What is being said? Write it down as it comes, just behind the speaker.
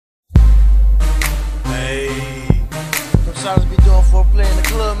Shots be doing for play in the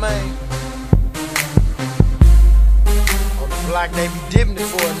club, man. On the block, they be dipping it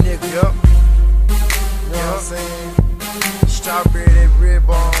for a nigga, yup. You know what I'm saying? Strawberry, that red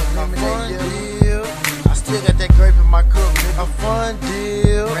bone, lemonade, deal. I still got that grape in my cup, nigga. A fun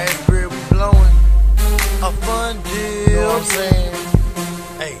deal. Raspberry, we blowing. A fun deal. You know what I'm saying?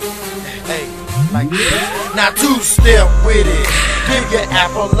 Hey, like this. Now two-step with it. Dip your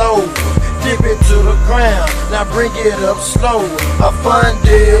apple low. Dip it to the ground. Now bring it up slow. A fun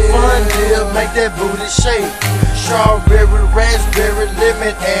deal, make that booty shake. Strawberry, raspberry,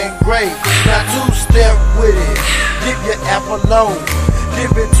 lemon, and grape. Now two-step with it. Dip your apple low.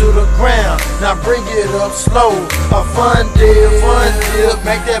 Dip it to the ground. Now bring it up slow. A fun deal,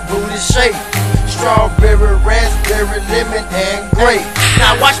 make that booty shake. Strawberry, raspberry, lemon, and grape.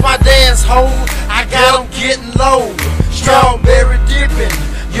 Now watch my dance, ho. I got them getting low. Strawberry dipping.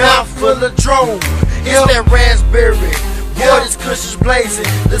 Yeah, I'm full of drone. It's that raspberry. Boy, this cushion's blazing.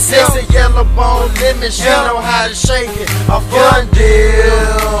 The sexy yellow bone lemon, she know how to shake it. A fun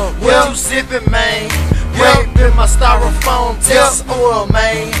deal. What you sipping, man? Grape in my styrofoam, test oil,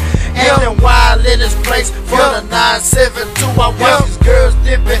 man. Acting wild in this place from the 972. I watch these girls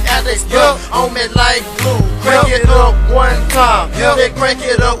dipping and they stuck on me like glue. Crank it up one time, then crank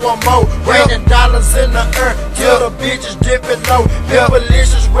it up one more. Raining dollars in the earth till the bitches dipping low.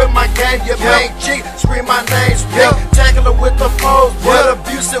 Pimplicious with my game, your main chick scream my name, spectacular with the pose, but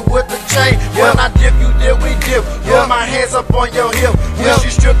abusive with the chain. When I dip, you dip, we dip. Put my hands up on your hip. When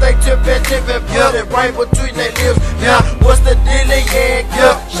you strip, they tip and put it right between their lips. Now, what's the dealie?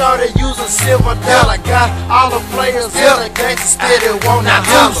 Yeah, shawty use a silver dollar. Got all the players in the game steady wanna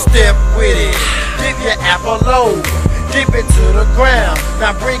two-step with it. Dip your apple low. Dip it to the ground.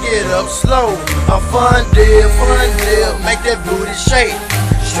 Now bring it up slow. A fun deal, make that booty shake.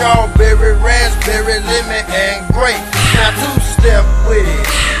 Strawberry, raspberry, lemon, and grape. Now two-step with it.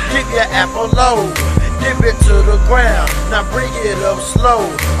 Dip your apple low. Dip it to the ground. Now bring it up slow.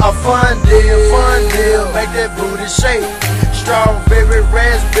 A fun deal, make that booty shake. Strawberry,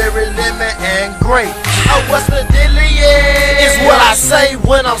 raspberry, lemon, and grape. Oh, what's the dealie? It's what I say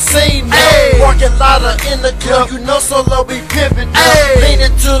when I'm seen. Walking louder in the club, you know Solo be pimping.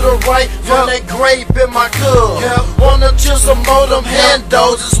 Leaning to the right from that grape in my cup. Wanna chill some more, them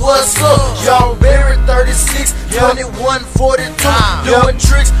handos is what's up. Y'all berry 36, 21, 42. Doing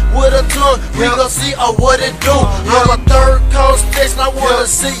tricks with a tongue, we gon' see what it do. I'm a third coast text, I wanna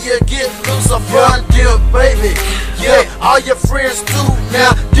see you get loose. A fun deal, baby. Yeah, all your friends too.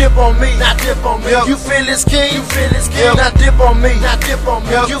 Now dip on me, now dip on me. You feel this king, you feel this king. Now dip on me, now dip on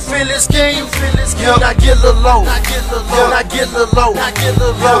me. You feel this king, you feel this king. Now get a little low, now get a little low, now get a little low, now get a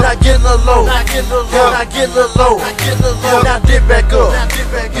little low, now get a little low, now get a little low, now get a little low, now get a little low. Now dip back up, now dip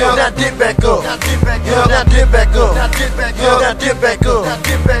back up, now dip back up, now dip back up, now dip back up, now dip back up, now dip back up, now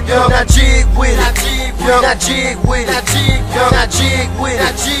dip back up. Now jig with it, now jig with it, now jig with it, now jig with it,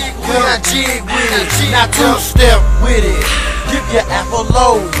 now jig with it. Now two-step with it. Dip your apple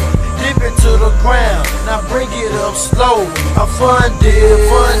low, dip it to the ground. Now bring it up slow. A fun deal,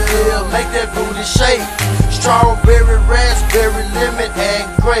 make that booty shake. Strawberry, raspberry, lemon, and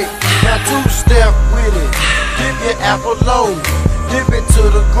grape. Now two-step with it. Dip your apple low, dip it to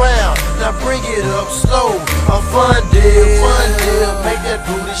the ground. Now bring it up slow. A fun deal, make that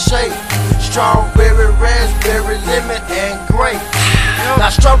booty shake. Strawberry, raspberry, lemon, and grape. Now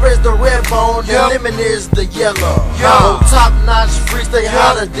strawberry's the red bone, the lemon is the yellow. Top notch freaks, they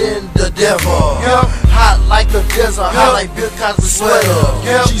hotter than the devil. Hot like the desert, hot like Bill Cosby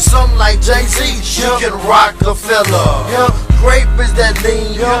sweater. She's something like Jay-Z, she can rock a fella. Grape is that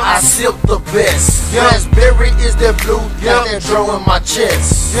lean, I sip the best. Raspberry is that blue, got that draw in my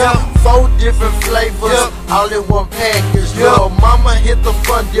chest. 4 different flavors, all in one package. Yo, mama hit the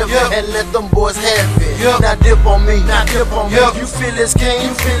fun dip and let them boys have it. Now dip on me, now dip on me. You feel this king,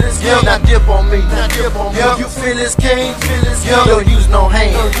 you feel this king. Now dip on me, now dip on me. You feel this king, feel this king. Don't use no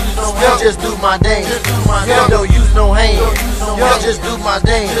hands, just do my dance. Don't use no hands, just do my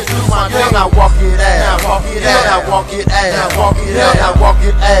dance. Now walk it out, now walk it out, now walk it out. Walk it out, now walk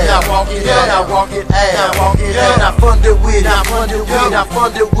it out, now walk it out, now walk it out, now walk it out. Now fun it with, now fun it with, now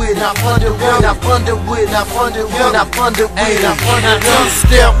fun it with, now fun it with, now fun it with, now fun it with, now fun it with, now fun it with.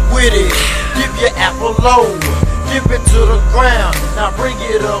 Two-step with it, dip your apple low, dip it to the ground. Now bring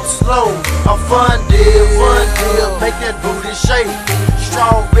it up slow. A fun deal, make that booty shake.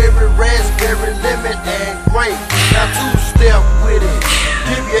 Strawberry, raspberry, lemon, and grape. Now two-step with it,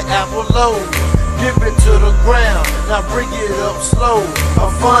 dip your apple low. Dip it to the ground, now bring it up slow. A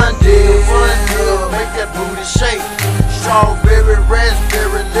fun deal, make that booty shake. Strawberry,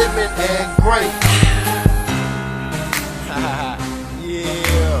 raspberry, lemon, and grape.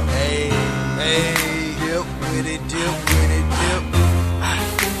 get it, dip, get it,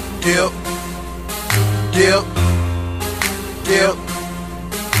 dip, dip, dip,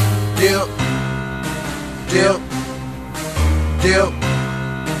 dip, dip, dip,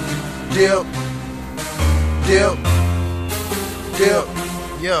 dip, dip, dip,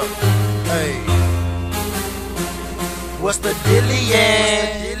 yeah, hey. What's the dilly,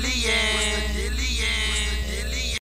 yeah?